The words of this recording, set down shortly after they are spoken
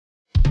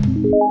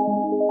Hello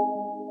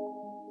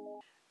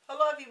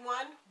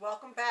everyone,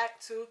 welcome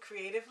back to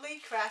Creatively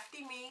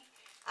Crafty Me.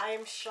 I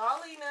am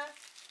Charlena,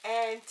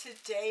 and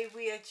today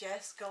we are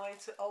just going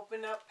to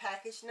open up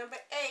package number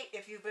 8.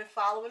 If you've been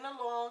following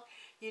along,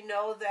 you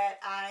know that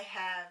I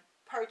have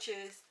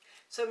purchased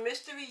some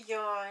mystery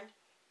yarn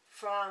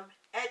from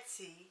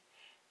Etsy.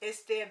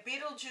 It's their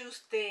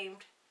Beetlejuice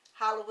themed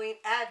Halloween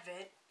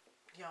Advent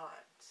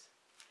yarns.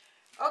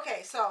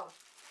 Okay, so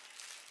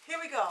here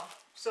we go.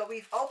 So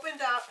we've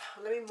opened up,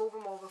 let me move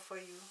them over for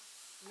you.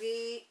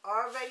 We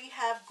already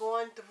have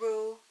gone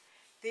through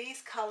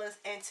these colors,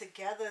 and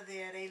together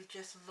there they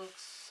just look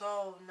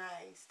so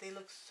nice. They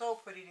look so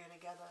pretty there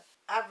together.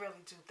 I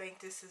really do think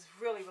this is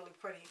really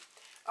pretty.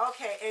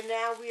 Okay, and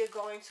now we are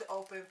going to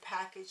open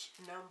package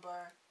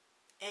number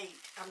 8.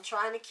 I'm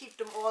trying to keep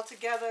them all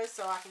together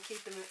so I can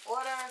keep them in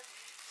order.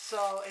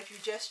 So if you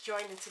just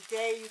joined in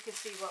today, you can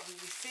see what we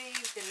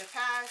received in the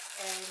past,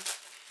 and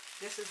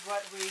this is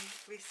what we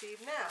receive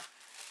now.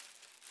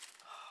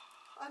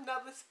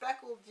 Another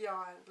speckled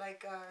yarn,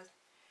 like a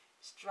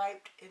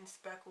striped and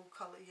speckled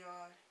color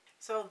yarn.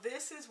 So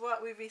this is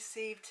what we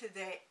received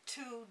today.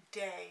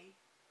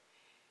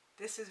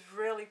 This is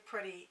really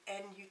pretty,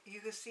 and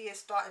you can see it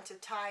starting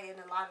to tie in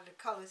a lot of the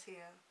colors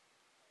here.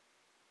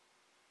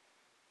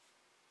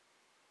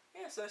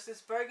 Yeah, so it's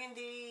this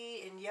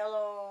burgundy and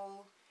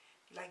yellow,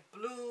 like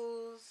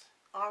blues,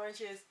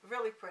 oranges,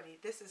 really pretty.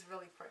 This is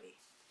really pretty.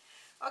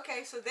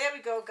 Okay, so there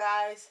we go,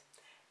 guys.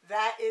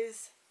 That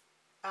is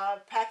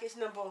package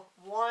number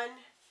 1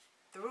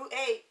 through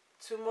 8.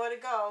 2 more to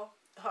go.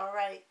 All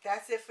right,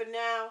 that's it for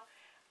now.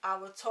 I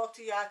will talk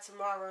to y'all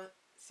tomorrow.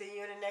 See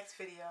you in the next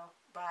video.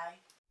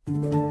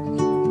 Bye.